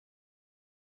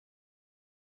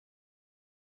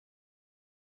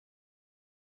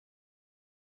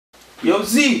Yo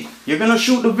Z, you're gonna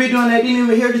shoot the video and I didn't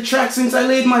even hear the track since I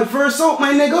laid my verse out,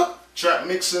 my nigga? Track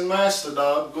mix and master,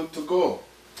 dog. Good to go.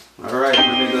 Alright, my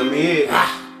nigga, let me hear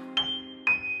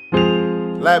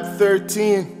it. Lab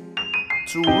 13.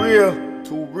 Too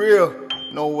real.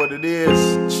 Know what it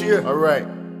is. Cheer. Alright.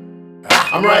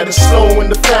 I'm riding slow in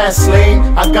the fast lane.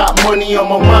 I got money on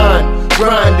my mind.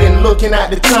 Grinding, looking at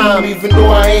the time. Even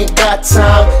though I ain't got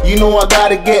time, you know I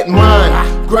gotta get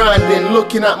mine. Grinding,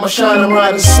 looking at my shine. I'm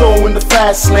riding slow in the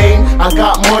fast lane. I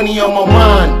got money on my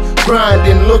mind.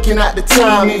 Grinding, looking at the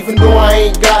time. Even though I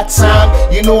ain't got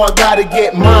time, you know I gotta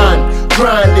get mine.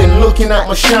 Grinding, looking at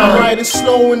my shine. I'm riding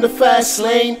slow in the fast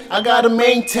lane. I gotta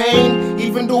maintain.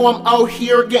 Even though I'm out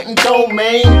here getting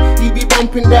domain. He be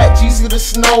bumping that Jeezy the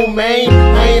Snowman.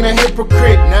 I ain't a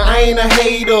hypocrite, now I ain't a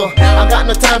hater. I got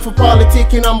no time for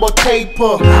politicking, I'm but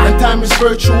paper. And time is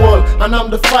virtual, and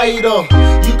I'm the fighter.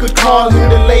 You could call him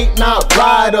the late night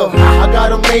rider. I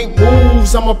gotta make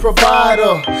moves, I'm a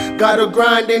provider. Gotta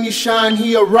grind and you shine,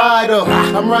 he a rider.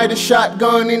 I'm riding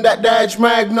shotgun in that Dodge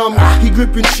Magnum. He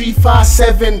gripping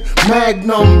 357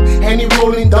 Magnum. And he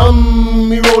rolling dumb,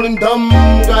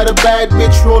 Got a bad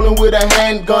bitch rolling with a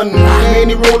handgun.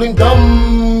 And he rolling dumb,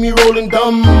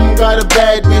 Got a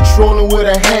bad bitch rolling with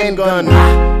a handgun.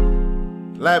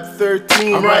 Lab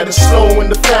 13. I'm riding slow in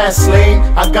the fast lane.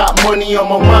 I got money on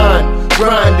my mind.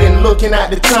 Grinding, looking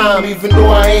at the time. Even though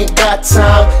I ain't got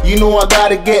time, you know I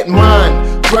gotta get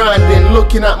mine. Grinding,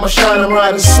 looking at my shine. I'm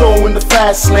riding slow in the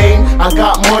fast lane. I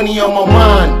got money on my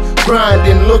mind.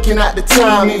 Grinding, looking at the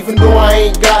time. Even though I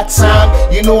ain't got time,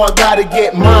 you know I gotta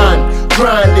get mine.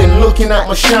 Grinding, looking at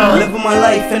my shine. Living my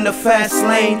life in the fast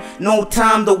lane, no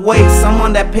time to waste. I'm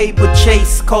on that paper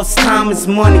chase, cause time is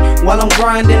money. While I'm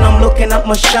grinding, I'm looking at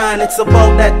my shine. It's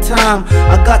about that time,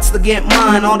 I got to get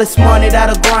mine. All this money that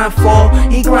I grind for,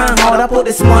 he grind hard. I put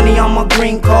this money on my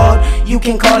green card. You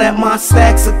can call that my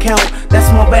stacks account,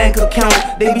 that's my bank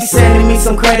account. They be sending me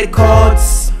some credit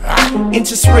cards.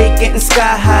 Interest rate getting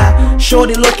sky high.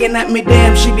 Shorty looking at me,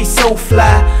 damn, she be so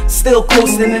fly. Still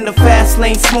coasting in the fast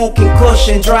lane, smoking kush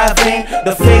and driving.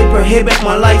 The fade prohibit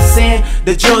my life sin.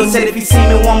 The judge said if you see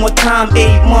me one more time,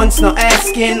 8 months, no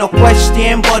asking, no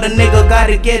question. But a nigga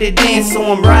gotta get it in, so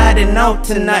I'm riding out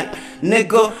tonight,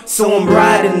 nigga. So I'm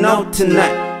riding out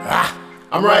tonight.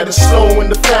 I'm riding slow in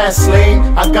the fast lane.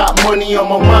 I got money on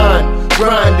my mind.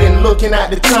 Grinding, looking at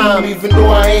the time. Even though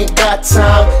I ain't got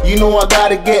time, you know I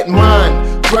gotta get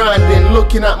mine. Grinding,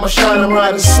 looking at my shine. I'm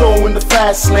riding slow in the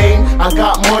fast lane. I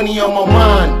got money on my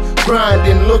mind.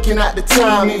 Grinding, looking at the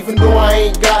time. Even though I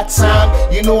ain't got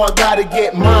time, you know I gotta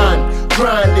get mine.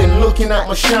 Grinding, looking at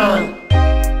my shine.